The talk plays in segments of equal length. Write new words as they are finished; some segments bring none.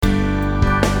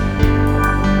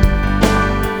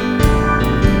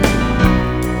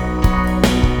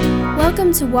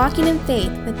Welcome to Walking in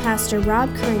Faith with Pastor Rob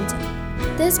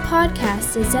Currington. This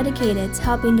podcast is dedicated to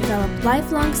helping develop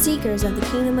lifelong seekers of the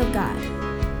kingdom of God.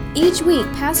 Each week,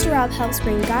 Pastor Rob helps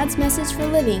bring God's message for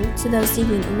living to those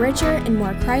seeking a richer and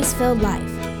more Christ-filled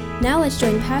life. Now let's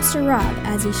join Pastor Rob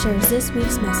as he shares this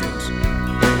week's message.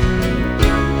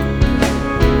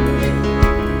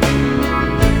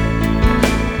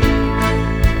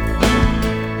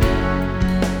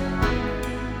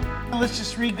 Let's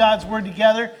just read God's word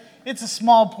together. It's a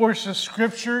small portion of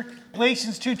scripture.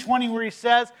 Galatians 2:20, where he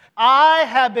says, I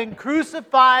have been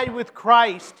crucified with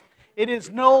Christ. It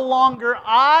is no longer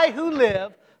I who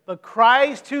live, but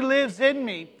Christ who lives in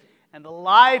me. And the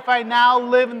life I now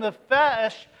live in the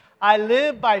flesh, I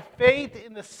live by faith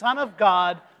in the Son of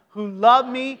God, who loved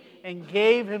me and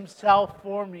gave himself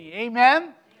for me.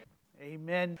 Amen?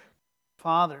 Amen.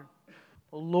 Father,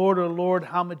 oh Lord,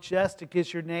 how majestic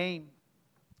is your name.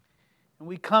 And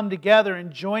we come together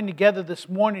and join together this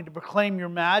morning to proclaim your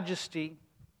majesty.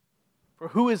 For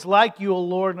who is like you, O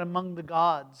Lord, among the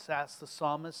gods, asked the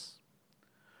psalmist.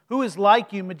 Who is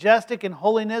like you, majestic in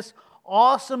holiness,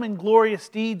 awesome in glorious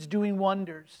deeds, doing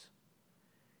wonders?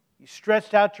 You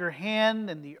stretched out your hand,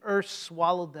 and the earth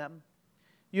swallowed them.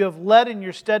 You have led in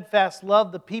your steadfast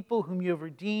love the people whom you have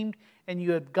redeemed, and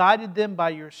you have guided them by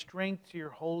your strength to your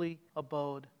holy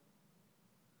abode.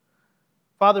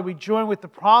 Father, we join with the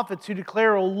prophets who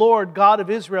declare, O Lord, God of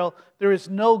Israel, there is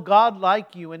no God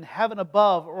like you in heaven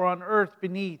above or on earth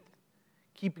beneath,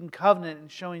 keeping covenant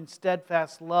and showing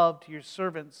steadfast love to your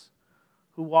servants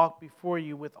who walk before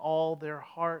you with all their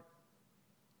heart.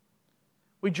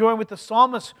 We join with the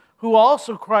psalmist who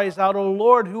also cries out, O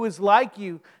Lord, who is like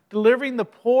you, delivering the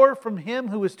poor from him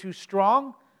who is too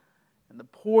strong, and the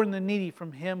poor and the needy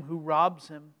from him who robs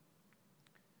him.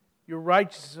 Your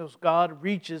righteousness, God,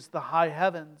 reaches the high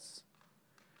heavens.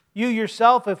 You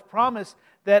yourself have promised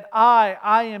that I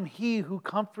am he who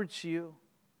comforts you.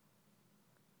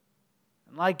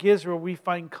 And like Israel, we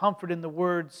find comfort in the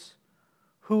words,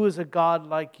 who is a God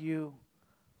like you,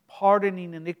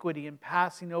 pardoning iniquity and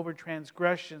passing over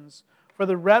transgressions for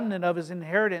the remnant of his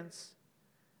inheritance.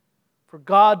 For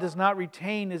God does not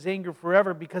retain his anger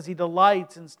forever because he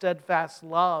delights in steadfast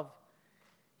love.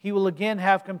 He will again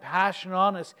have compassion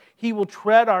on us. He will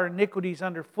tread our iniquities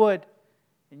underfoot,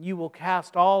 and you will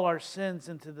cast all our sins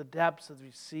into the depths of the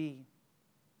sea.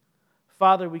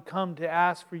 Father, we come to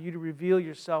ask for you to reveal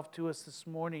yourself to us this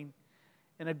morning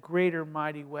in a greater,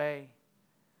 mighty way.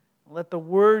 Let the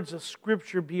words of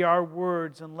Scripture be our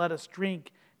words, and let us drink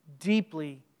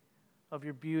deeply of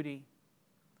your beauty.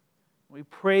 We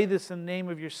pray this in the name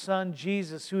of your Son,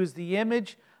 Jesus, who is the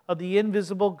image of the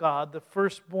invisible God, the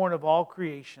firstborn of all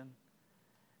creation.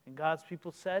 And God's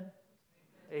people said,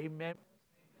 Amen.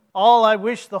 All I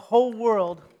wish the whole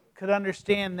world could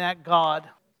understand that God.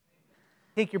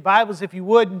 Take your Bibles, if you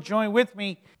would, and join with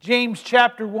me. James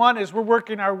chapter 1, as we're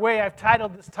working our way, I've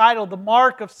titled this title, The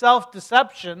Mark of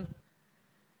Self-Deception.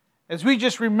 As we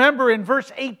just remember in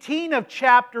verse 18 of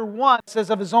chapter 1, it says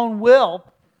of his own will,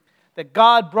 that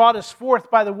God brought us forth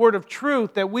by the word of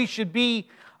truth, that we should be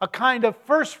a kind of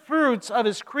first fruits of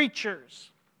his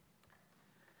creatures.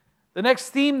 The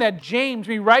next theme that James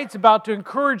writes about to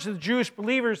encourage the Jewish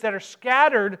believers that are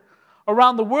scattered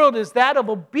around the world is that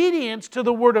of obedience to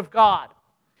the word of God.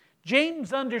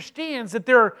 James understands that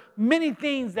there are many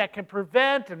things that can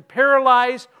prevent and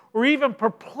paralyze or even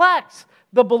perplex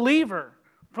the believer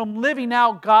from living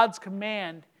out God's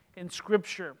command in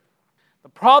Scripture. The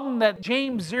problem that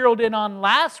James zeroed in on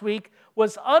last week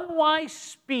was unwise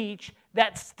speech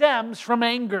that stems from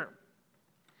anger,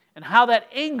 and how that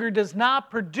anger does not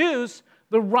produce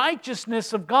the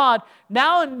righteousness of God.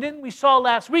 Now and then we saw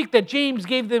last week that James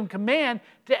gave them command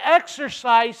to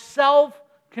exercise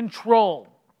self-control,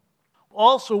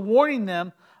 also warning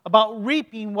them about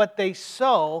reaping what they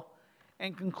sow,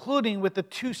 and concluding with the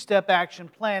two-step action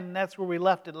plan, and that's where we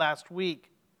left it last week.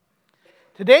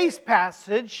 Today's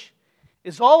passage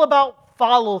is all about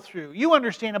follow-through. You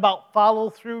understand about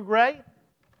follow-through, right?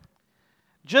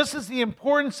 Just as the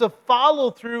importance of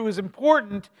follow-through is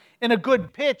important in a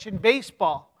good pitch in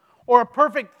baseball, or a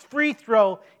perfect free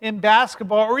throw in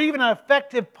basketball, or even an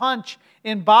effective punch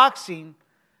in boxing,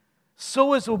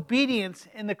 so is obedience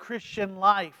in the Christian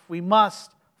life. We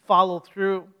must follow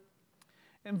through.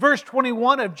 In verse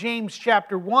 21 of James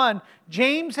chapter 1,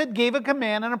 James had gave a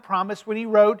command and a promise when he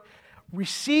wrote,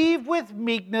 receive with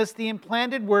meekness the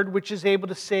implanted word which is able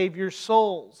to save your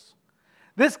souls.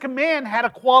 This command had a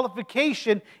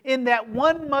qualification in that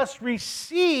one must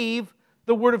receive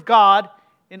the Word of God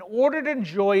in order to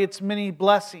enjoy its many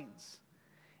blessings.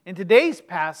 In today's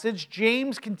passage,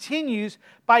 James continues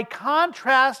by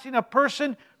contrasting a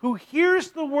person who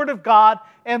hears the Word of God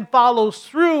and follows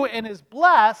through and is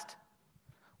blessed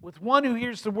with one who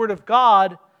hears the Word of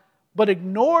God but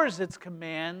ignores its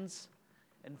commands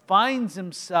and finds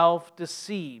himself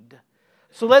deceived.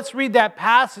 So let's read that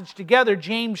passage together,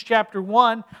 James chapter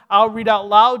 1. I'll read out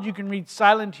loud. You can read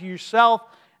silent to yourself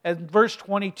at verse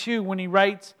 22 when he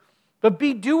writes, "But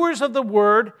be doers of the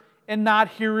word and not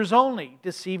hearers only,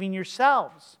 deceiving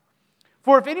yourselves.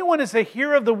 For if anyone is a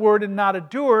hearer of the word and not a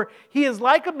doer, he is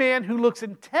like a man who looks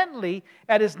intently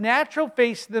at his natural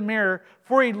face in the mirror,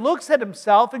 for he looks at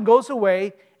himself and goes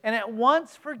away and at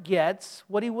once forgets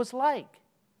what he was like.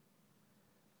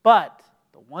 But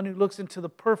the one who looks into the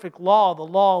perfect law, the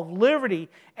law of liberty,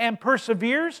 and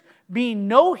perseveres, being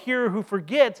no hearer who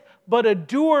forgets, but a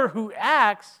doer who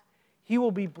acts, he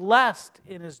will be blessed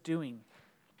in his doing.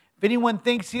 If anyone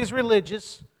thinks he is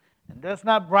religious and does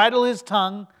not bridle his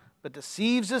tongue, but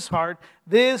deceives his heart,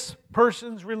 this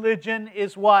person's religion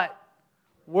is what?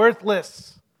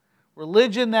 Worthless.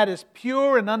 Religion that is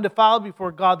pure and undefiled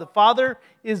before God the Father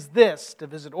is this, to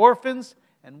visit orphans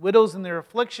and widows in their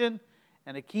affliction,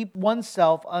 and to keep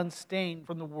oneself unstained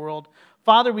from the world.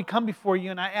 Father, we come before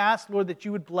you, and I ask, Lord, that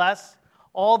you would bless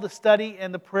all the study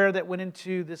and the prayer that went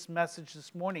into this message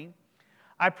this morning.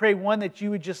 I pray, one, that you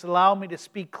would just allow me to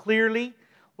speak clearly.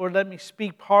 Lord, let me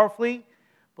speak powerfully.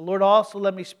 But Lord, also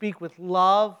let me speak with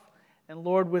love and,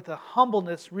 Lord, with a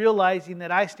humbleness, realizing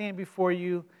that I stand before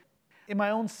you in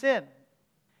my own sin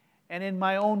and in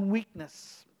my own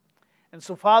weakness. And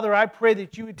so, Father, I pray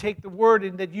that you would take the word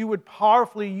and that you would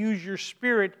powerfully use your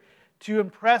Spirit to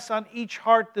impress on each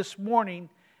heart this morning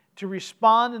to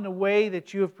respond in a way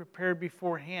that you have prepared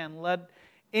beforehand. Let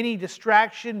any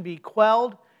distraction be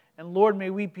quelled. And Lord, may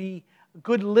we be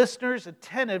good listeners,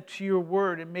 attentive to your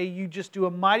word. And may you just do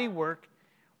a mighty work.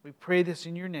 We pray this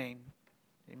in your name.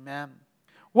 Amen.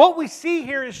 What we see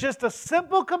here is just a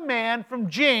simple command from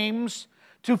James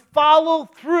to follow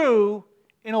through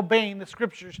in obeying the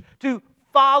Scriptures, to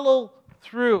follow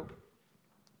through.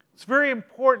 It's very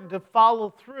important to follow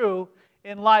through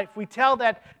in life. We tell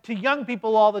that to young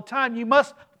people all the time. You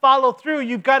must follow through.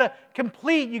 You've got to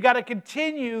complete. You've got to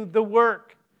continue the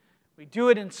work. We do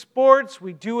it in sports.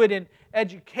 We do it in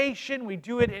education. We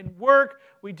do it in work.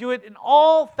 We do it in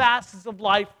all facets of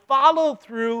life. Follow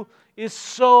through is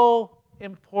so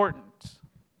important.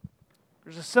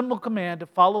 There's a simple command to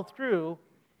follow through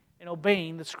in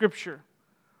obeying the Scripture.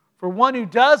 For one who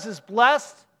does is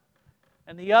blessed,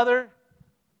 and the other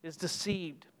is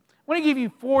deceived. I want to give you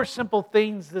 4 simple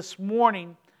things this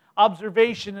morning,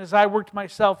 observation as I worked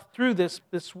myself through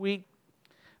this week.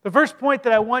 The first point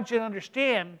that I want you to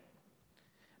understand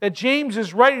that James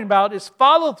is writing about is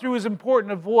follow through is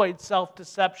important to avoid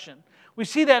self-deception. We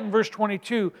see that in verse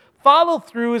 22. Follow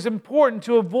through is important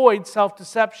to avoid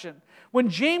self-deception. When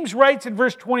James writes in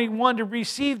verse 21 to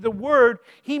receive the word,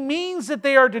 he means that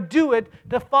they are to do it,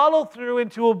 to follow through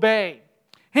and to obey.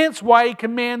 Hence why he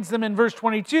commands them in verse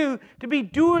 22 to be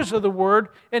doers of the word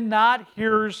and not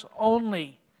hearers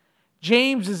only.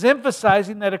 James is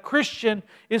emphasizing that a Christian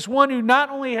is one who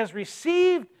not only has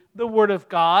received the word of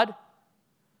God,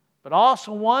 but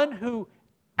also one who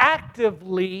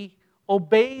actively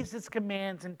obeys its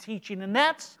commands and teaching. And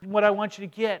that's what I want you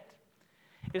to get.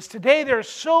 Is today there are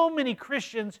so many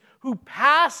Christians who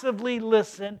passively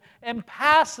listen and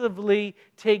passively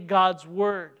take God's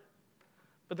word.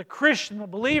 But the Christian, the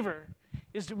believer,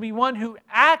 is to be one who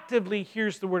actively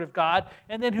hears the word of God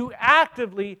and then who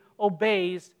actively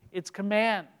obeys its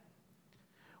command.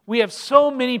 We have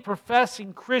so many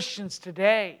professing Christians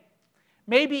today,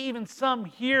 maybe even some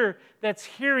here that's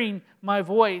hearing my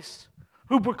voice,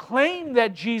 who proclaim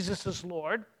that Jesus is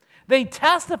Lord. They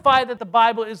testify that the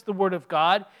Bible is the Word of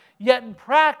God, yet in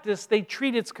practice they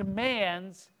treat its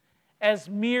commands as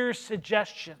mere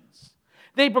suggestions.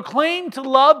 They proclaim to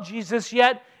love Jesus,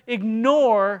 yet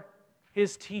ignore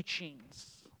His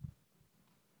teachings.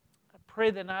 I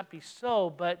pray that not be so,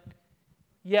 but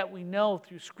yet we know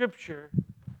through Scripture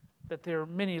that there are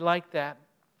many like that.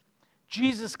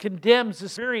 Jesus condemns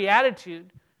this very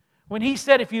attitude when He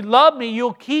said, if you love me,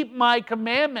 you'll keep my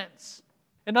commandments.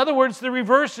 In other words, the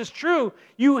reverse is true.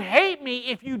 You hate me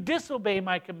if you disobey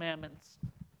my commandments.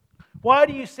 Why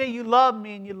do you say you love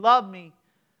me and you love me,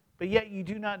 but yet you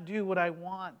do not do what I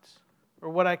want or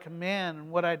what I command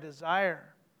and what I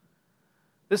desire?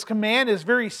 This command is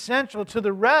very central to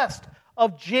the rest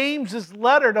of James's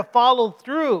letter to follow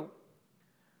through.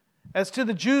 As to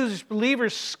the Jewish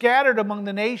believers scattered among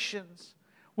the nations,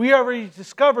 we already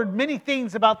discovered many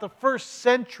things about the first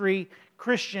century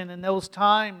Christian in those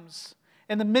times.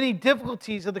 and the many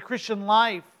difficulties of the Christian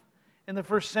life in the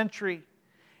first century.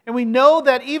 And we know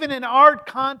that even in our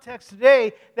context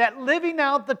today, that living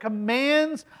out the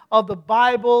commands of the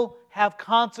Bible have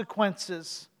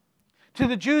consequences. To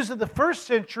the Jews of the first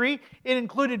century, it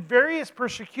included various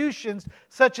persecutions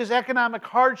such as economic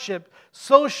hardship,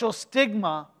 social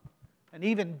stigma, and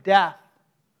even death.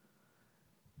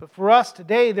 But for us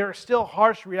today, there are still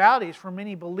harsh realities for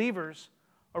many believers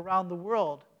around the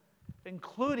world,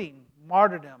 including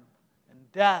martyrdom and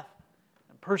death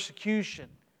and persecution,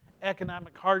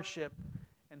 economic hardship,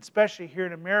 and especially here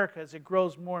in America as it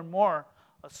grows more and more,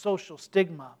 a social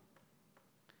stigma.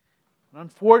 And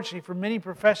unfortunately, for many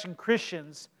professing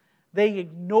Christians, they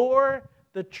ignore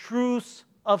the truths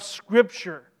of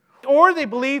Scripture. Or they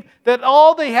believe that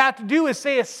all they have to do is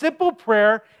say a simple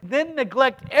prayer, then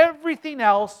neglect everything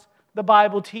else the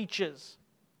Bible teaches.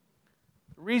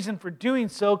 The reason for doing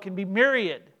so can be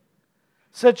myriad,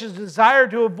 such as desire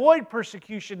to avoid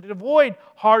persecution, to avoid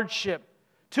hardship,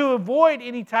 to avoid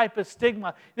any type of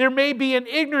stigma. There may be an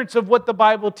ignorance of what the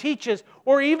Bible teaches,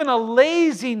 or even a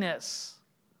laziness,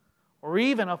 or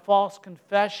even a false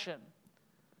confession.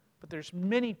 But there's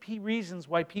many reasons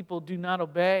why people do not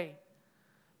obey.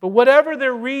 But whatever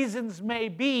their reasons may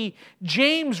be,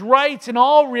 James writes in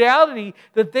all reality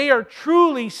that they are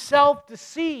truly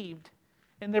self-deceived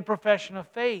in their profession of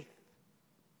faith.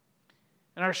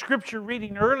 In our scripture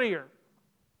reading earlier,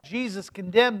 Jesus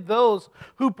condemned those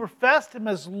who professed Him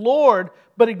as Lord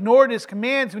but ignored His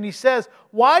commands when He says,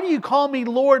 "Why do you call me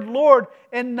Lord, Lord,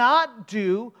 and not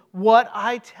do what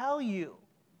I tell you?"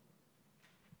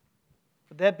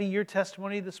 Would that be your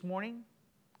testimony this morning?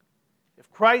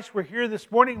 If Christ were here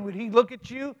this morning, would He look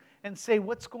at you and say,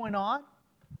 "What's going on?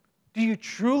 Do you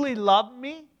truly love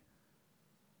me?"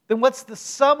 Then what's the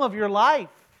sum of your life?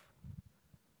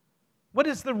 What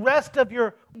does the rest of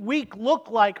your week look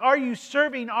like? Are you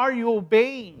serving? Are you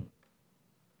obeying?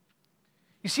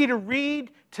 You see, to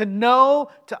read, to know,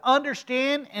 to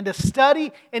understand, and to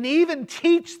study, and even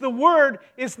teach the Word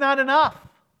is not enough.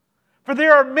 For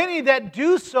there are many that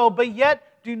do so, but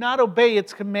yet do not obey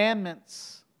its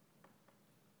commandments.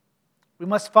 We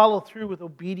must follow through with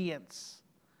obedience.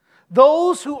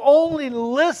 Those who only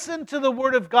listen to the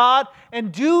Word of God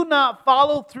and do not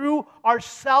follow through are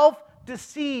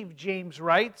self-deceived, James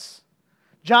writes.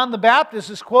 John the Baptist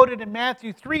is quoted in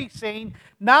Matthew 3 saying,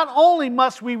 "Not only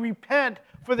must we repent,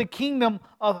 for the kingdom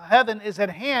of heaven is at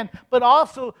hand, but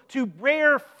also to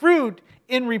bear fruit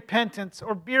in repentance,"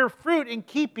 or bear fruit in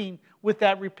keeping with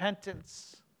that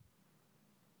repentance.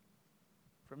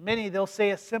 For many, they'll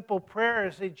say a simple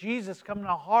prayer, say, "Jesus, come in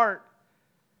our heart."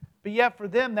 But yet for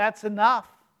them, that's enough.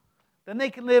 Then they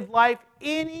can live life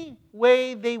any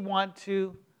way they want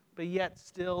to, but yet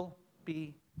still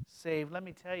be saved. Let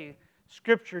me tell you,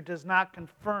 Scripture does not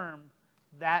confirm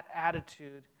that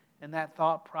attitude and that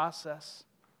thought process.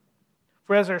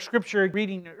 For as our Scripture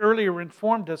reading earlier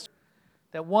informed us,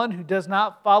 that one who does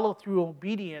not follow through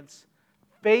obedience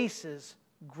faces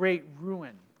great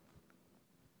ruin.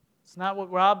 It's not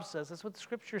what Rob says. That's what the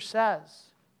Scripture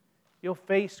says. You'll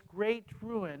face great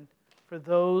ruin for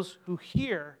those who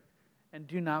hear and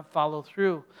do not follow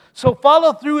through. So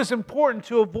follow through is important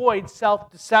to avoid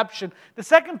self-deception. The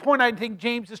second point I think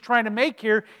James is trying to make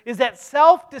here is that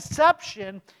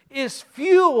self-deception is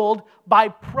fueled by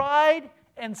pride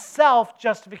and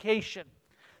self-justification.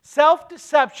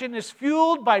 Self-deception is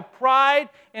fueled by pride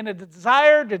and a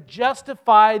desire to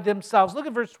justify themselves. Look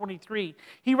at verse 23.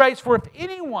 He writes, "For if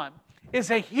anyone is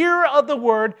a hearer of the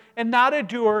word and not a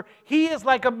doer, he is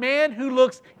like a man who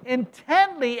looks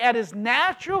intently at his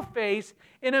natural face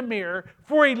in a mirror.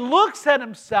 For he looks at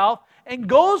himself and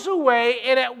goes away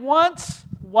and at once,"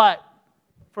 what?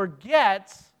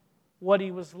 "Forgets what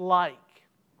he was like."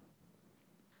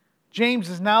 James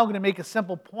is now going to make a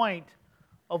simple point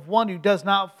of one who does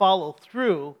not follow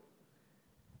through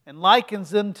and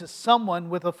likens them to someone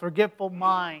with a forgetful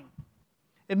mind.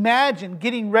 Imagine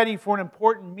getting ready for an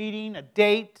important meeting, a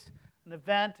date, an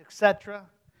event, etc.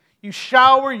 You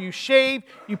shower, you shave,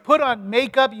 you put on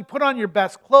makeup, you put on your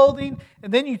best clothing,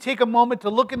 and then you take a moment to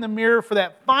look in the mirror for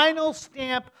that final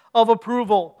stamp of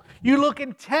approval. You look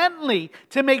intently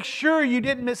to make sure you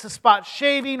didn't miss a spot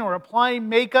shaving or applying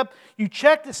makeup. You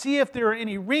check to see if there are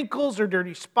any wrinkles or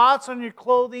dirty spots on your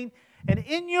clothing. And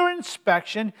in your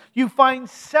inspection, you find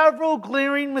several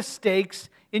glaring mistakes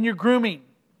in your grooming.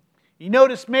 You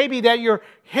notice maybe that your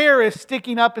hair is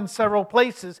sticking up in several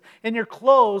places and your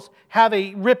clothes have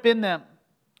a rip in them.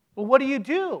 Well, what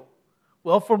do?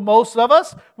 Well, for most of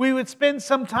us, we would spend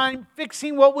some time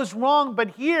fixing what was wrong. But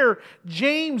here,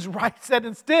 James writes that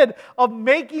instead of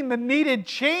making the needed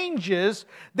changes,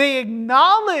 they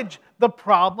acknowledge the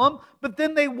problem, but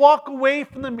then they walk away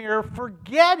from the mirror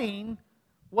forgetting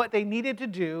what they needed to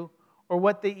do or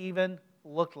what they even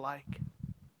looked like.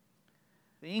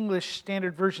 The English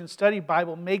Standard Version Study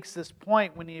Bible makes this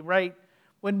point when he writes,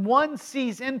 when one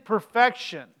sees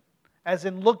imperfection, as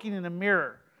in looking in a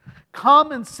mirror,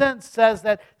 common sense says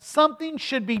that something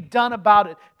should be done about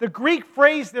it. The Greek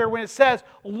phrase there, when it says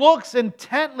looks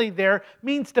intently there,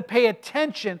 means to pay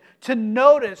attention, to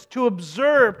notice, to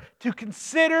observe, to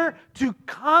consider, to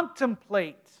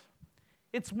contemplate.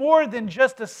 It's more than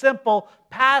just a simple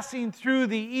passing through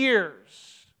the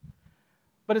ears,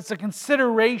 but it's a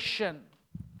consideration.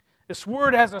 This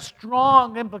word has a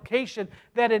strong implication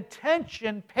that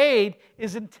attention paid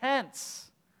is intense,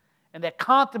 and that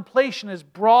contemplation is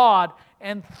broad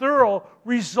and thorough,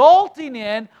 resulting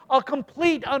in a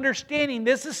complete understanding.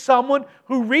 This is someone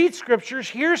who reads Scriptures,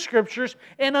 hears Scriptures,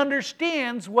 and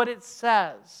understands what it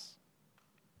says.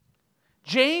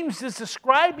 James is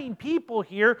describing people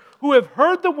here who have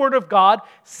heard the Word of God,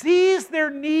 sees their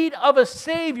need of a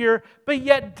Savior, but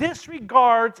yet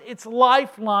disregards its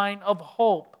lifeline of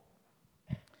hope.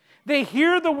 They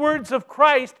hear the words of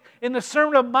Christ in the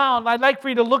Sermon on the Mount. I'd like for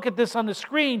you to look at this on the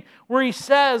screen where he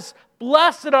says,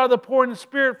 "Blessed are the poor in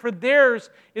spirit, for theirs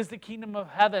is the kingdom of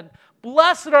heaven.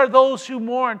 Blessed are those who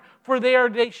mourn, for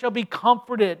they shall be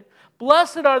comforted.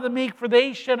 Blessed are the meek, for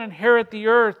they shall inherit the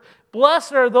earth.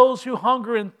 Blessed are those who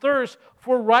hunger and thirst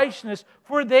for righteousness,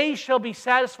 for they shall be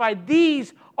satisfied."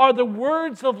 These are the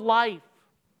words of life.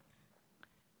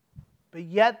 But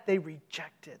yet they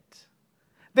reject it.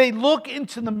 They look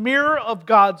into the mirror of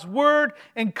God's Word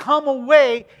and come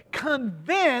away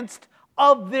convinced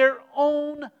of their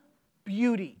own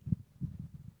beauty.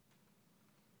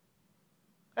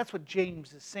 That's what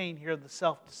James is saying here, the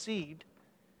self-deceived.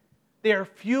 They are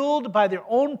fueled by their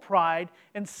own pride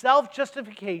and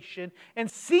self-justification,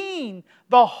 and seeing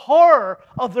the horror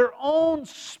of their own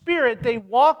spirit, they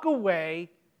walk away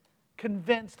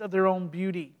convinced of their own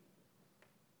beauty.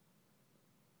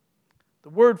 The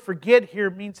word forget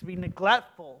here means to be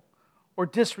neglectful or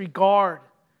disregard.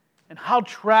 And how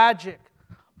tragic.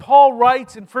 Paul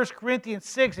writes in 1 Corinthians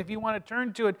 6, if you want to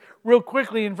turn to it real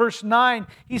quickly, in verse 9,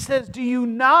 he says, "Do you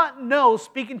not know,"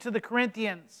 speaking to the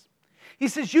Corinthians, he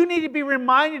says, you need to be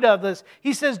reminded of this.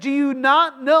 He says, "Do you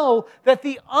not know that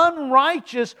the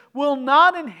unrighteous will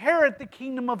not inherit the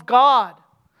kingdom of God?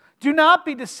 Do not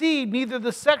be deceived, neither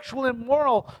the sexual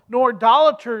immoral, nor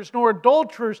idolaters, nor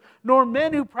adulterers, nor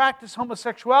men who practice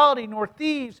homosexuality, nor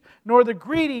thieves, nor the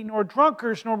greedy, nor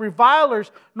drunkards, nor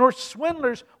revilers, nor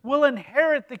swindlers will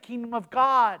inherit the kingdom of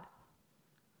God."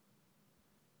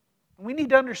 We need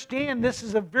to understand this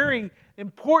is a very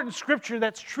important scripture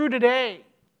that's true today.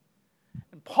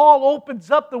 And Paul opens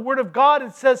up the Word of God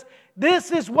and says,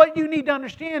 this is what you need to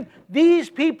understand. These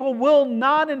people will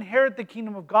not inherit the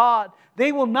kingdom of God.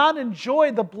 They will not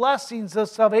enjoy the blessings of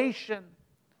salvation.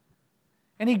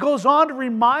 And he goes on to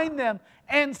remind them,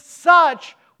 "And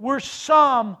such were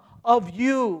some of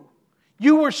you.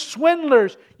 You were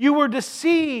swindlers. You were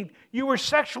deceived. You were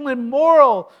sexually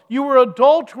immoral. You were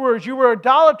adulterers. You were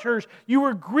idolaters. You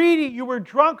were greedy. You were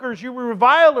drunkards. You were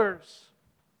revilers."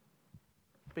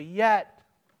 But yet,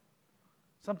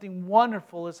 something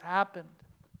wonderful has happened.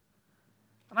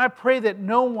 And I pray that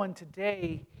no one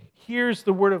today hears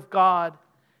the Word of God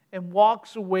and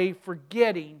walks away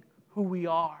forgetting who we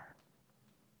are.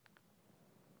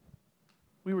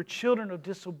 We were children of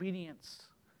disobedience.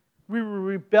 We were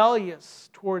rebellious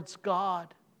towards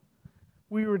God.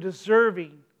 We were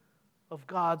deserving of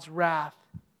God's wrath.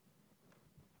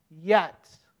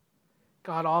 Yet,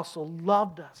 God also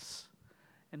loved us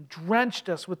and drenched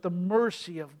us with the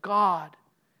mercy of God,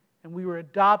 and we were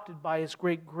adopted by His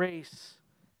great grace.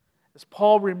 As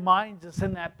Paul reminds us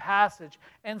in that passage,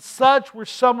 "And such were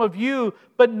some of you,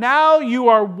 but now you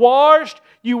are washed,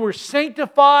 you were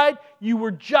sanctified, you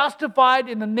were justified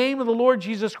in the name of the Lord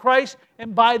Jesus Christ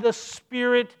and by the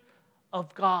Spirit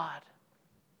of God."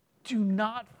 Do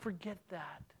not forget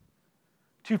that.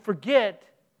 To forget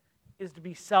is to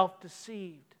be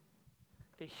self-deceived.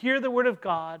 To hear the Word of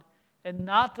God and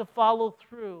not to follow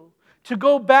through. To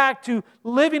go back to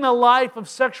living a life of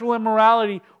sexual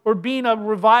immorality or being a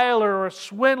reviler or a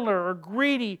swindler or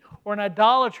greedy or an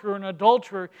idolater or an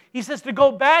adulterer. He says to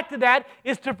go back to that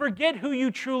is to forget who you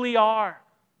truly are.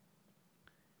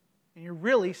 And you're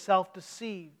really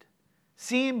self-deceived.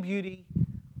 Seeing beauty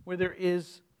where there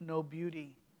is no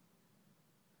beauty.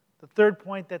 The third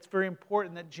point that's very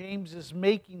important that James is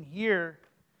making here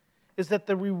is that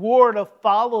the reward of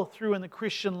follow-through in the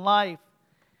Christian life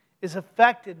is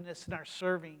effectiveness in our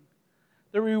serving.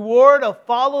 The reward of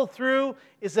follow-through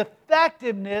is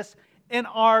effectiveness in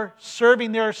our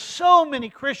serving. There are so many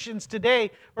Christians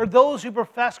today, or those who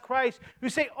profess Christ, who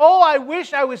say, oh, I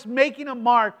wish I was making a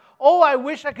mark. Oh, I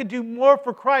wish I could do more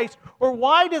for Christ. Or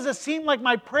why does it seem like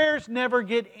my prayers never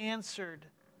get answered?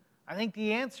 I think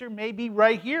the answer may be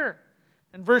right here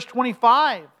in verse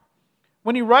 25.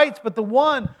 When he writes, but the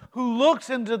one who looks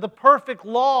into the perfect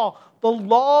law, the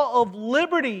law of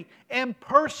liberty, and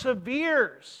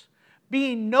perseveres,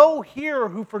 being no hearer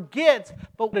who forgets,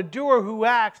 but a doer who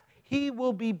acts, he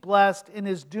will be blessed in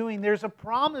his doing. There's a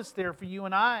promise there for you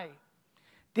and I.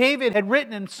 David had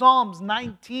written in Psalms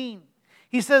 19,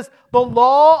 he says, the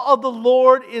law of the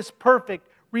Lord is perfect,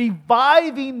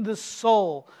 reviving the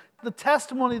soul. The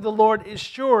testimony of the Lord is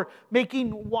sure,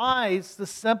 making wise the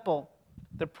simple.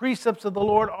 The precepts of the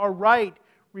Lord are right,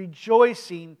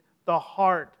 rejoicing the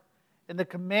heart. And the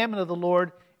commandment of the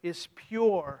Lord is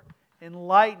pure,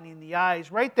 enlightening the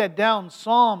eyes. Write that down,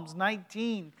 Psalms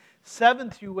 19, 7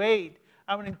 through 8.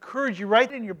 I would encourage you,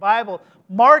 write it in your Bible,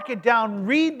 mark it down,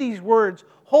 read these words,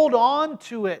 hold on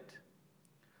to it.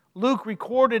 Luke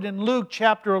recorded in Luke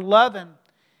chapter 11,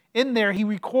 in there he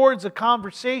records a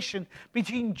conversation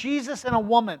between Jesus and a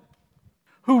woman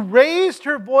who raised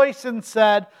her voice and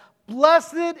said,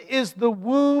 blessed is the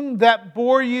womb that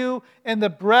bore you and the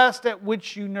breast at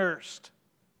which you nursed.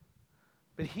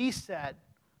 But he said,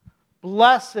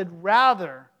 blessed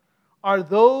rather are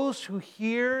those who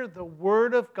hear the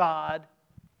word of God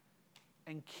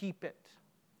and keep it.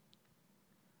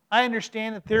 I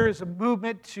understand that there is a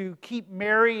movement to keep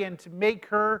Mary and to make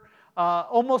her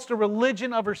almost a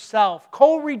religion of herself.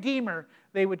 Co-redeemer,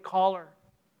 they would call her.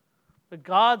 But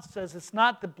God says it's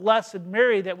not the Blessed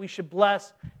Mary that we should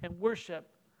bless and worship.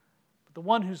 But the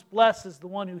one who's blessed is the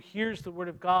one who hears the word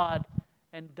of God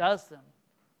and does them.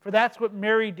 For that's what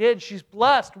Mary did. She's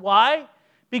blessed. Why?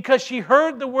 Because she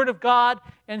heard the word of God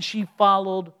and she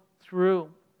followed through.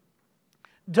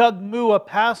 Doug Moo, a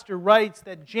pastor, writes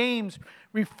that James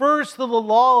refers to the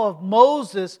law of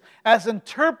Moses as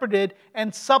interpreted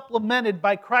and supplemented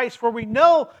by Christ. For we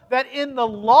know that in the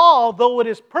law, though it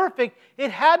is perfect,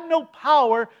 it had no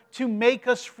power to make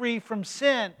us free from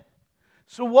sin.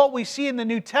 So what we see in the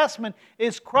New Testament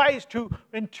is Christ who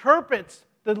interprets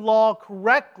the law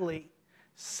correctly,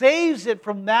 saves it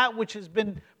from that which has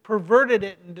been perverted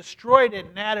it and destroyed it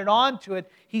and added on to it.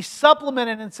 He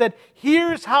supplemented and said,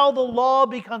 here's how the law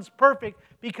becomes perfect,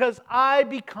 because I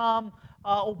become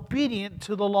obedient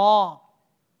to the law.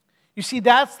 You see,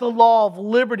 that's the law of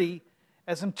liberty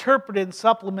as interpreted and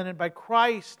supplemented by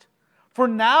Christ. For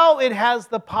now it has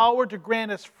the power to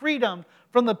grant us freedom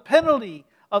from the penalty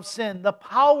of sin, the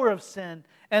power of sin,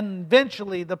 and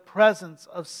eventually the presence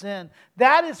of sin.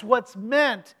 That is what's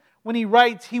meant when he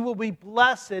writes, he will be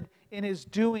blessed in his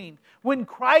doing. When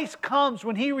Christ comes,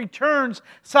 when he returns,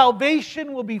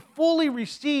 salvation will be fully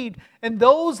received, and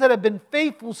those that have been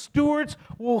faithful stewards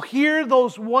will hear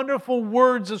those wonderful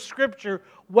words of Scripture.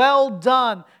 Well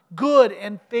done, good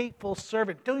and faithful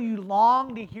servant. Don't you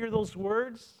long to hear those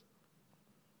words?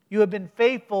 You have been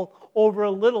faithful over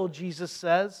a little, Jesus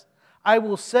says. I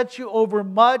will set you over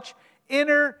much.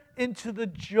 Enter into the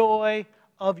joy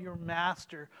of your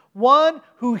master. One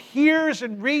who hears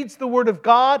and reads the word of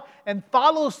God and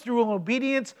follows through in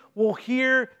obedience will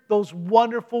hear those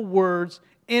wonderful words,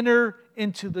 enter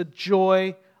into the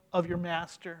joy of your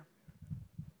master.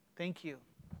 Thank you.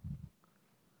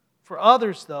 For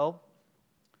others, though,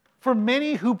 for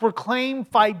many who proclaim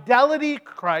fidelity to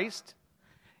Christ,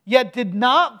 yet did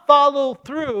not follow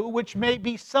through, which may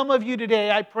be some of you today,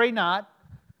 I pray not,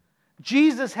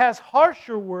 Jesus has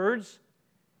harsher words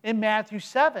in Matthew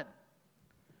 7.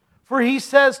 For he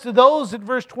says to those in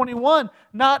verse 21,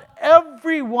 not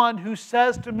everyone who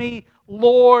says to me,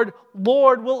 Lord,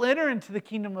 Lord, will enter into the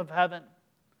kingdom of heaven.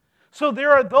 So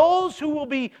there are those who will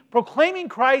be proclaiming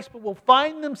Christ, but will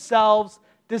find themselves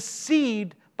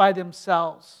deceived by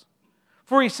themselves.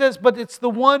 For he says, but it's the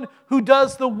one who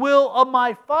does the will of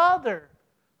my Father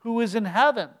who is in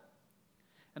heaven.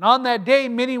 And on that day,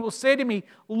 many will say to me,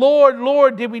 Lord,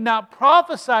 Lord, did we not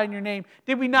prophesy in your name?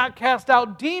 Did we not cast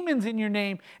out demons in your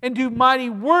name and do mighty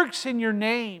works in your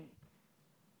name?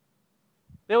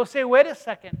 They will say, wait a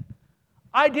second.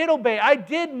 I did obey. I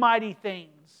did mighty things.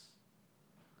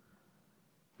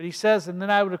 But he says, and then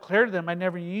I will declare to them, I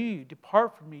never knew you.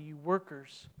 Depart from me, you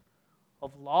workers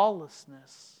of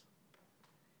lawlessness.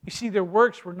 You see, their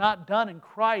works were not done in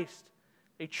Christ.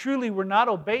 They truly were not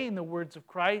obeying the words of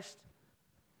Christ.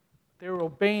 They were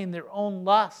obeying their own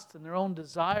lusts and their own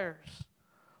desires.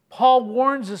 Paul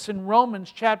warns us in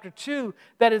Romans chapter 2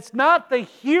 that it's not the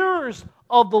hearers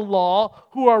of the law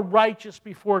who are righteous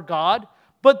before God,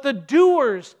 but the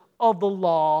doers of the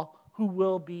law who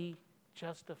will be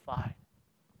justified.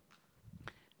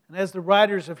 And as the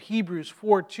writers of Hebrews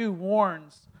 4:2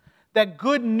 warns, that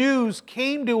good news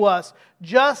came to us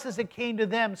just as it came to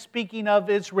them, speaking of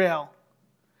Israel.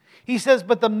 He says,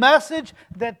 but the message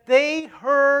that they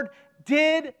heard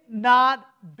did not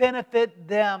benefit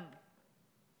them.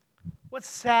 What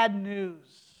sad news.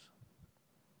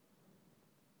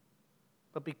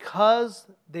 But because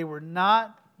they were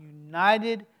not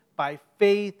united by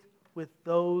faith with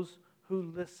those who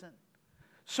listen.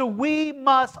 So we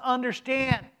must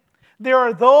understand there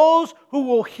are those who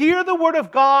will hear the Word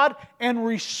of God and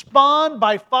respond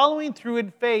by following through in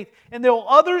faith. And there are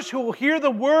others who will hear the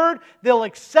Word, they'll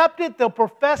accept it, they'll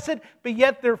profess it, but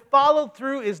yet their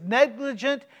follow-through is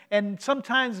negligent and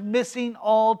sometimes missing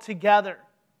altogether.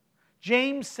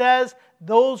 James says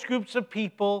those groups of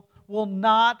people will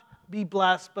not be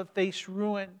blessed but face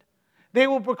ruin. They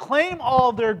will proclaim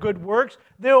all their good works,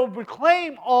 they will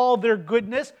proclaim all their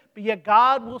goodness, but yet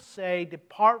God will say,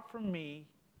 depart from me,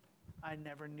 I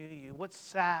never knew you. What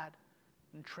sad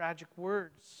and tragic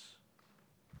words.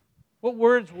 What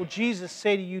words will Jesus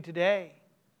say to you today?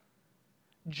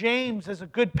 James, as a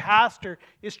good pastor,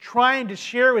 is trying to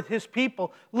share with his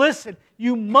people, listen,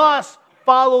 you must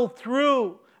follow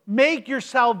through. Make your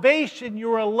salvation,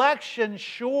 your election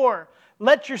sure.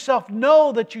 Let yourself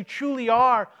know that you truly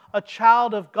are a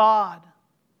child of God.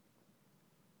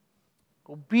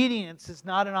 Obedience is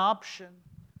not an option.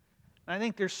 And I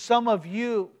think there's some of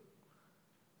you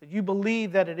that you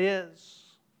believe that it is.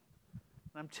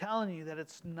 And I'm telling you that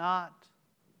it's not.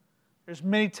 There's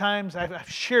many times I've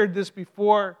shared this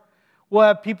before. We'll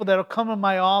have people that will come in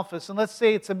my office, and let's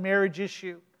say it's a marriage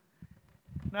issue.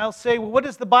 And I'll say, well, what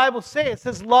does the Bible say? It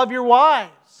says, love your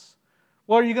wives.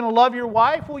 Well, are you going to love your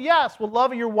wife? Well, yes. Well,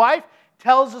 love your wife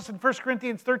tells us in 1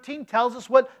 Corinthians 13, tells us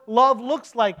what love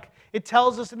looks like. It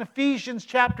tells us in Ephesians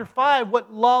chapter 5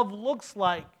 what love looks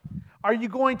like. Are you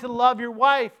going to love your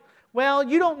wife? Well,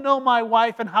 you don't know my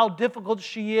wife and how difficult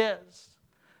she is.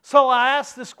 So I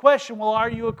ask this question, well, are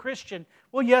you a Christian?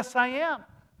 Well, yes, I am.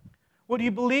 Well, do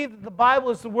you believe that the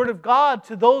Bible is the Word of God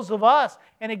to those of us,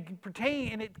 and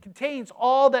it contains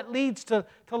all that leads to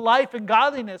life and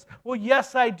godliness? Well,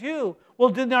 yes, I do. Well,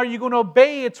 then are you going to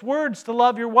obey its words to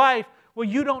love your wife? Well,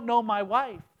 you don't know my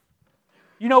wife.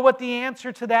 You know what the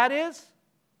answer to that is?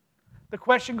 The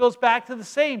question goes back to the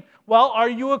same. Well, are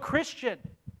you a Christian?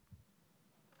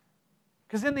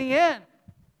 Because in the end,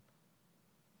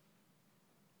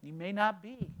 you may not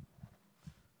be.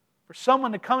 For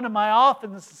someone to come to my office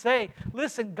and say,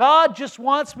 listen, God just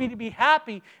wants me to be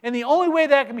happy, and the only way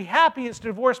that I can be happy is to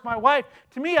divorce my wife.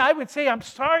 To me, I would say, I'm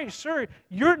sorry, sir,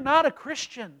 you're not a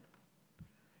Christian.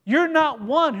 You're not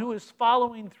one who is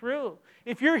following through.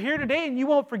 If you're here today and you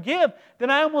won't forgive, then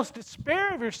I almost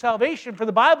despair of your salvation. For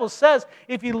the Bible says,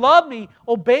 if you love me,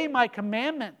 obey my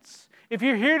commandments. If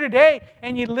you're here today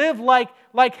and you live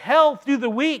like hell through the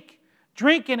week,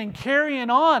 drinking and carrying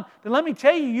on, then let me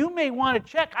tell you, you may want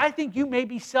to check. I think you may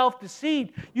be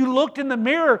self-deceived. You looked in the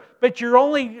mirror, but you're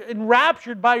only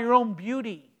enraptured by your own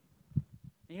beauty.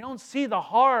 You don't see the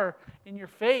horror in your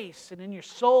face and in your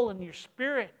soul and your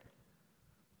spirit.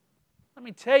 Let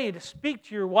me tell you, to speak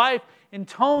to your wife in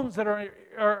tones that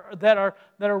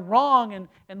are wrong,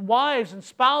 and wives and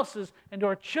spouses and to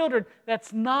our children,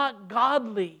 that's not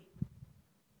godly.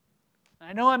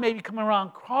 I know I may be coming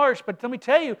around harsh, but let me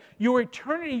tell you, your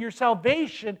eternity, your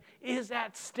salvation is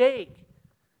at stake.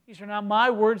 These are not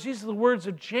my words. These are the words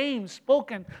of James,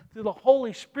 spoken through the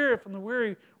Holy Spirit from the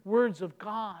very words of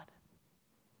God.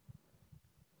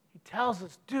 He tells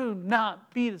us, do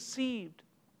not be deceived.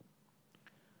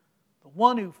 The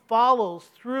one who follows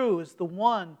through is the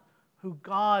one who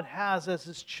God has as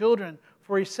His children.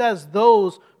 For He says,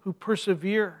 those who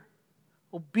persevere.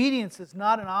 Obedience is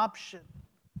not an option.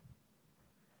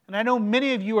 And I know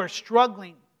many of you are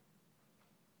struggling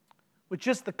with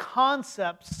just the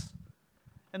concepts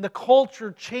and the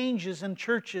culture changes in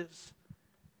churches.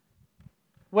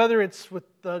 Whether it's with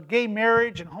the gay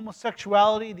marriage and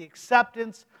homosexuality, the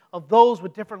acceptance of those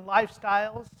with different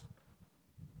lifestyles.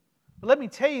 But let me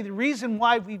tell you, the reason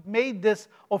why we've made this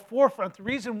a forefront, the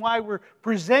reason why we're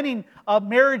presenting a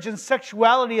marriage and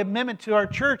sexuality amendment to our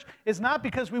church is not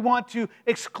because we want to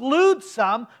exclude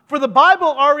some, for the Bible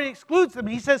already excludes them.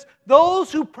 He says,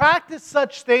 those who practice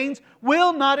such things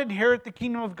will not inherit the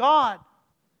kingdom of God.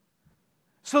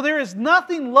 So there is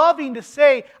nothing loving to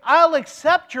say, I'll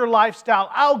accept your lifestyle,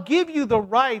 I'll give you the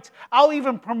rights, I'll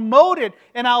even promote it,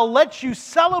 and I'll let you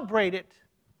celebrate it.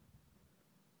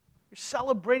 You're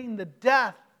celebrating the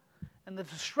death and the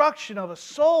destruction of a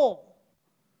soul.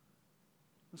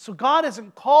 So God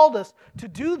hasn't called us to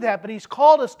do that, but He's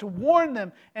called us to warn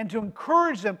them and to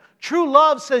encourage them. True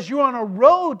love says you're on a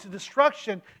road to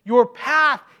destruction. Your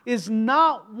path is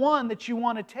not one that you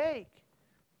want to take.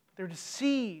 They're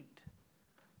deceived.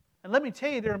 And let me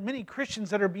tell you, there are many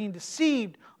Christians that are being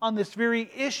deceived on this very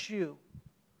issue.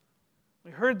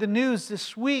 We heard the news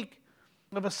this week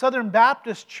of a Southern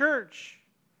Baptist church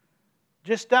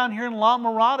just down here in La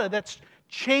Mirada that's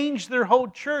changed their whole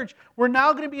church. We're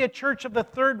now going to be a church of the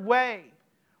third way.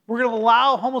 We're going to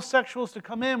allow homosexuals to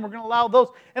come in. We're going to allow those.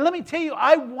 And let me tell you,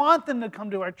 I want them to come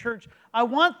to our church. I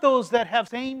want those that have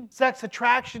same-sex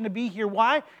attraction to be here.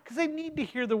 Why? Because they need to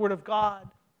hear the Word of God.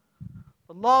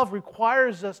 But love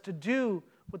requires us to do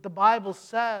what the Bible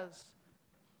says.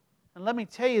 And let me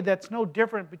tell you, that's no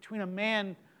different between a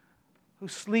man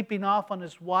who's sleeping off on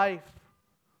his wife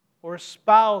or a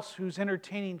spouse who's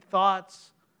entertaining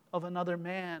thoughts of another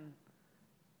man.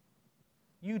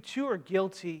 You too are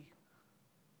guilty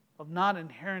of not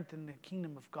inherent in the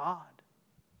kingdom of God.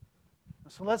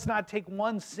 So let's not take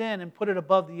one sin and put it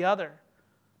above the other.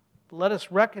 But let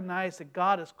us recognize that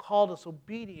God has called us.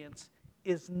 Obedience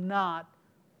is not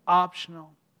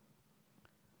optional.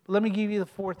 But let me give you the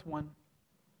fourth one.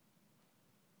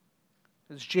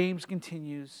 As James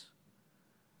continues,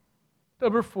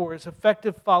 number 4 is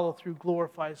effective follow-through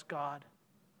glorifies God.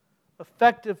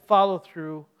 Effective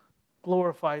follow-through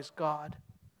glorifies God.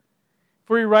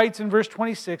 For he writes in verse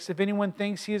 26, if anyone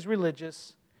thinks he is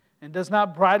religious and does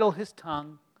not bridle his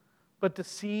tongue, but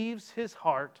deceives his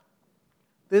heart,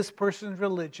 this person's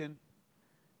religion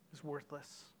is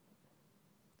worthless.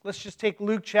 Let's just take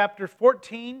Luke chapter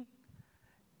 14,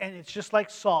 and it's just like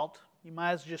salt. You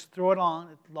might as well just throw it on.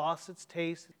 It lost its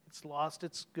taste. It's lost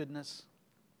its goodness.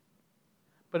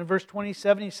 But in verse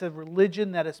 27, he said,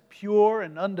 religion that is pure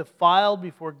and undefiled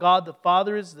before God the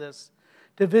Father is this,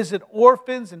 to visit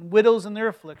orphans and widows in their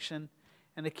affliction,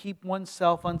 and to keep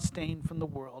oneself unstained from the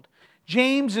world.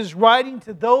 James is writing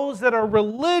to those that are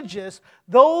religious,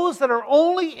 those that are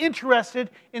only interested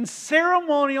in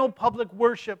ceremonial public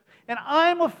worship. And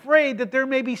I'm afraid that there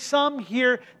may be some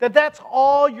here that that's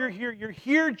all you're here. You're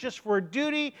here just for a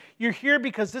duty. You're here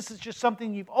because this is just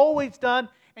something you've always done.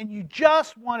 And you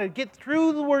just want to get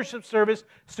through the worship service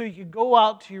so you can go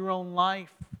out to your own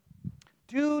life.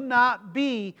 Do not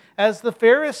be as the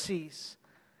Pharisees,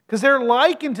 because they're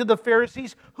likened to the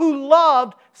Pharisees who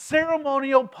loved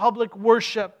ceremonial public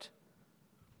worship.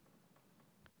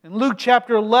 In Luke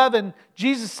chapter 11,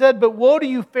 Jesus said, but woe to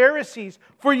you Pharisees,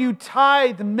 for you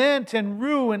tithe mint and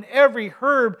rue and every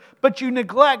herb, but you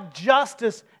neglect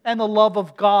justice and the love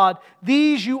of God.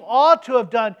 These you ought to have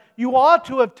done. You ought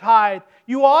to have tithed.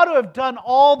 You ought to have done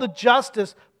all the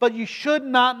justice, but you should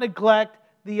not neglect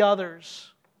the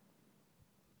others.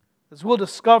 As we'll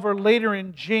discover later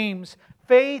in James,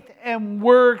 faith and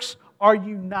works are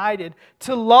united.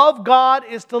 To love God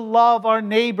is to love our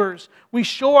neighbors. We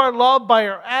show our love by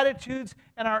our attitudes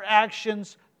and our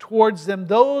actions towards them.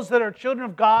 Those that are children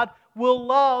of God will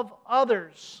love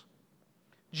others.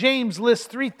 James lists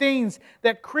 3 things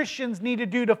that Christians need to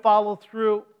do to follow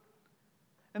through.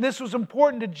 And this was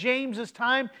important to James's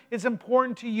time. It's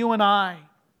important to you and I.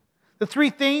 The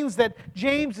 3 things that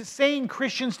James is saying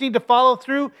Christians need to follow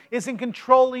through is in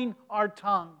controlling our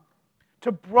tongue.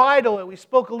 To bridle it. We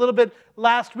spoke a little bit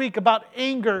last week about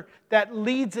anger that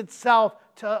leads itself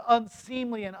to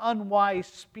unseemly and unwise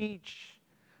speech.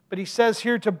 But he says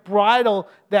here to bridle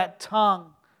that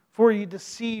tongue, for he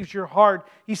deceives your heart.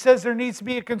 He says there needs to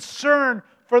be a concern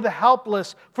for the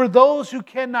helpless, for those who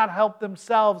cannot help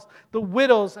themselves, the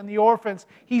widows and the orphans.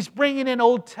 He's bringing in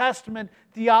Old Testament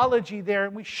theology there,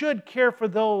 and we should care for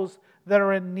those that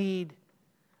are in need.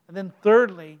 And then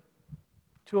thirdly,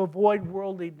 to avoid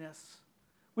worldliness.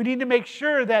 We need to make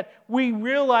sure that we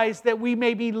realize that we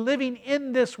may be living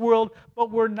in this world,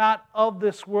 but we're not of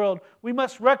this world. We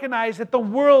must recognize that the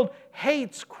world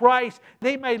hates Christ.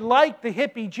 They may like the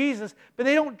hippie Jesus, but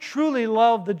they don't truly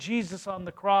love the Jesus on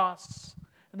the cross.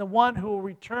 And the one who will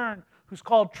return, who's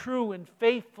called true and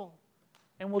faithful,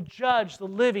 and will judge the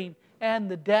living and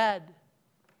the dead.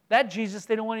 That Jesus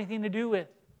they don't want anything to do with.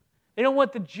 They don't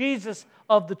want the Jesus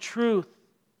of the truth.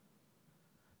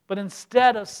 But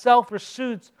instead of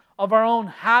self-pursuits of our own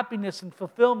happiness and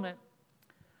fulfillment,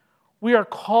 we are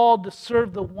called to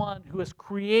serve the one who has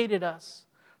created us,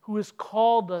 who has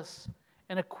called us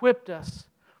and equipped us.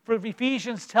 For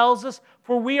Ephesians tells us,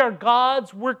 for we are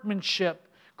God's workmanship,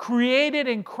 created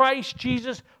in Christ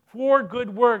Jesus for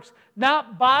good works,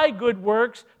 not by good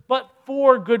works, but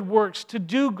for good works, to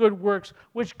do good works,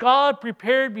 which God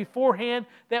prepared beforehand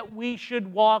that we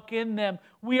should walk in them.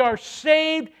 We are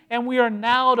saved and we are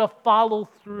now to follow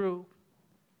through.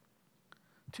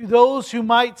 To those who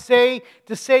might say,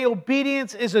 to say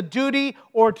obedience is a duty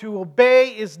or to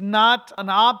obey is not an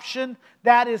option,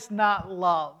 that is not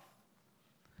love.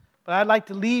 But I'd like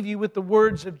to leave you with the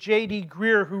words of J.D.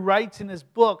 Greear, who writes in his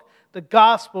book, The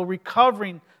Gospel,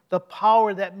 Recovering the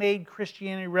Power That Made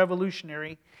Christianity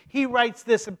Revolutionary. He writes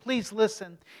this, and please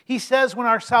listen. He says, when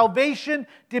our salvation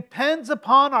depends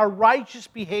upon our righteous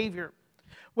behavior,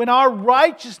 when our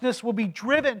righteousness will be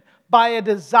driven by a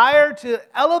desire to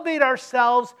elevate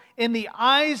ourselves in the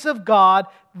eyes of God,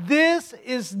 this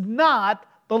is not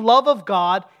the love of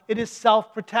God, it is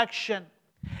self-protection.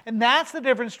 And that's the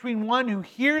difference between one who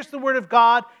hears the word of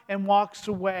God and walks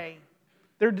away.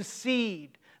 They're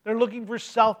deceived. They're looking for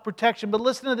self-protection. But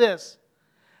listen to this.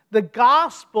 The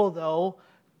gospel, though,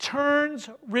 turns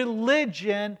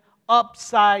religion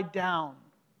upside down.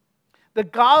 The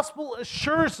gospel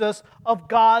assures us of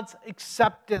God's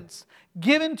acceptance,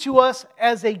 given to us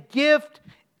as a gift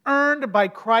earned by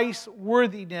Christ's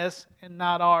worthiness and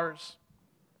not ours.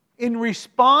 In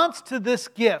response to this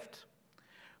gift,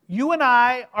 you and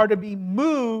I are to be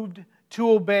moved to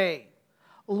obey.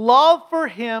 Love for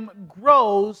Him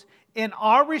grows in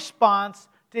our response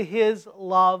to His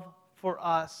love for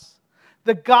us.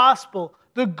 The gospel,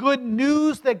 the good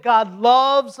news that God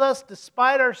loves us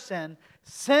despite our sin,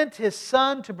 sent His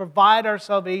Son to provide our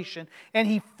salvation. And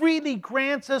He freely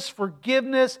grants us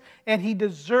forgiveness, and He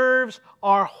deserves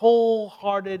our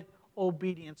wholehearted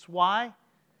obedience. Why?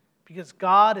 Because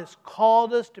God has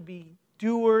called us to be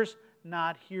doers,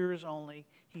 not hearers only.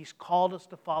 He's called us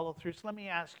to follow through. So let me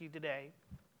ask you today,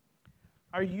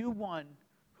 are you one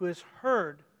who has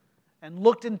heard and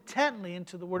looked intently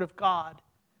into the Word of God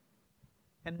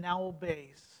and now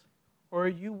obeys? Or are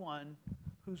you one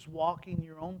who's walking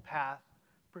your own path,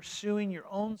 pursuing your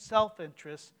own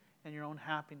self-interest and your own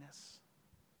happiness?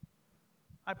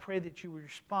 I pray that you will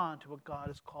respond to what God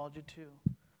has called you to.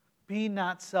 Be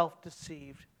not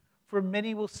self-deceived, for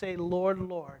many will say, Lord,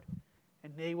 Lord,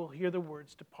 and they will hear the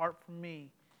words, depart from me,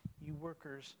 you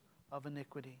workers of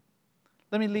iniquity.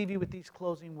 Let me leave you with these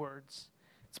closing words.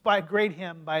 It's by a great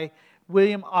hymn by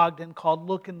William Ogden called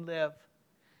Look and Live.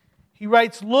 He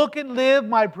writes, look and live,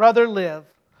 my brother, live.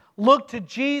 Look to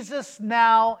Jesus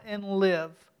now and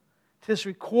live. 'Tis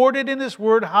recorded in His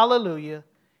word, hallelujah.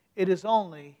 It is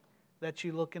only that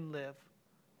you look and live.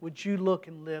 Would you look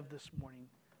and live this morning?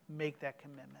 Make that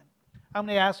commitment. I'm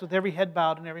going to ask, with every head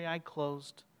bowed and every eye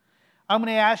closed, I'm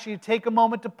going to ask you to take a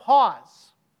moment to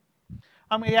pause.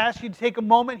 I'm going to ask you to take a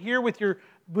moment here with your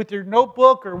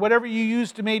notebook or whatever you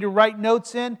use to maybe write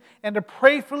notes in, and to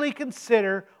prayerfully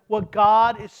consider what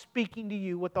God is speaking to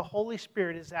you, what the Holy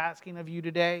Spirit is asking of you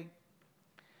today.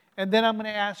 And then I'm going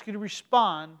to ask you to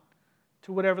respond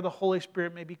to whatever the Holy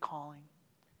Spirit may be calling.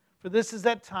 For this is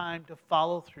that time to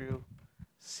follow through,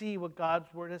 see what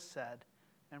God's Word has said,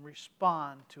 and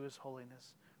respond to His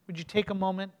holiness. Would you take a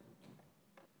moment?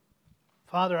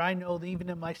 Father, I know that even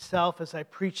in myself, as I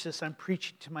preach this, I'm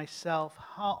preaching to myself.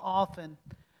 How often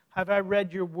have I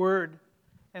read your word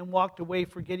and walked away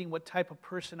forgetting what type of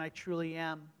person I truly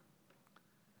am?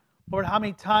 Lord, how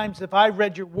many times have I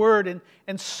read your word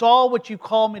and saw what you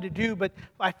call me to do, but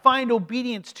I find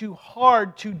obedience too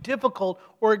hard, too difficult,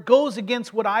 or it goes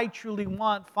against what I truly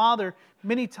want? Father,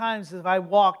 many times have I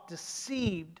walked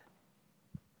deceived.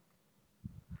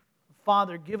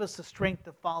 Father, give us the strength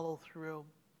to follow through.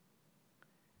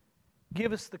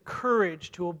 Give us the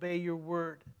courage to obey your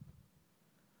word.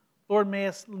 Lord,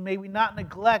 may we not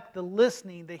neglect the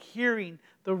listening, the hearing,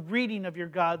 the reading of your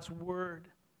God's word.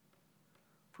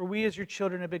 For we as your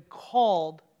children have been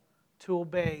called to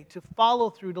obey, to follow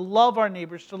through, to love our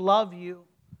neighbors, to love you.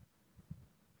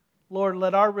 Lord,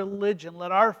 let our religion,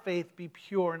 let our faith be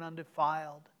pure and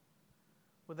undefiled,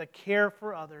 with a care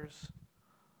for others,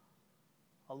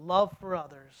 a love for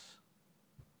others.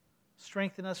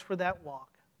 Strengthen us for that walk.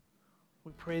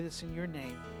 We pray this in your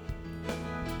name.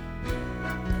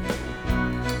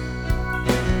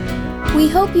 We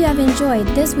hope you have enjoyed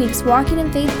this week's Walking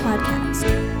in Faith podcast.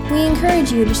 We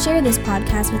encourage you to share this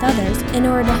podcast with others in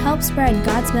order to help spread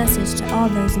God's message to all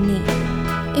those in need.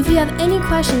 If you have any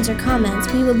questions or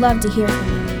comments, we would love to hear from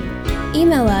you.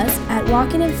 Email us at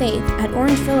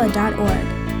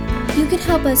walkinginfaith@orangevilla.org. You can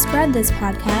help us spread this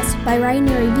podcast by writing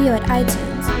a review at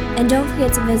iTunes, and don't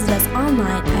forget to visit us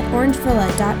online at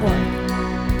orangevilla.org.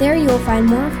 There you will find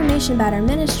more information about our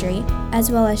ministry,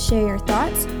 as well as share your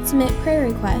thoughts, submit prayer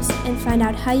requests, and find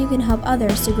out how you can help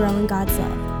others to grow in God's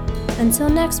love. Until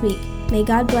next week, may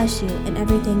God bless you in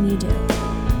everything you do.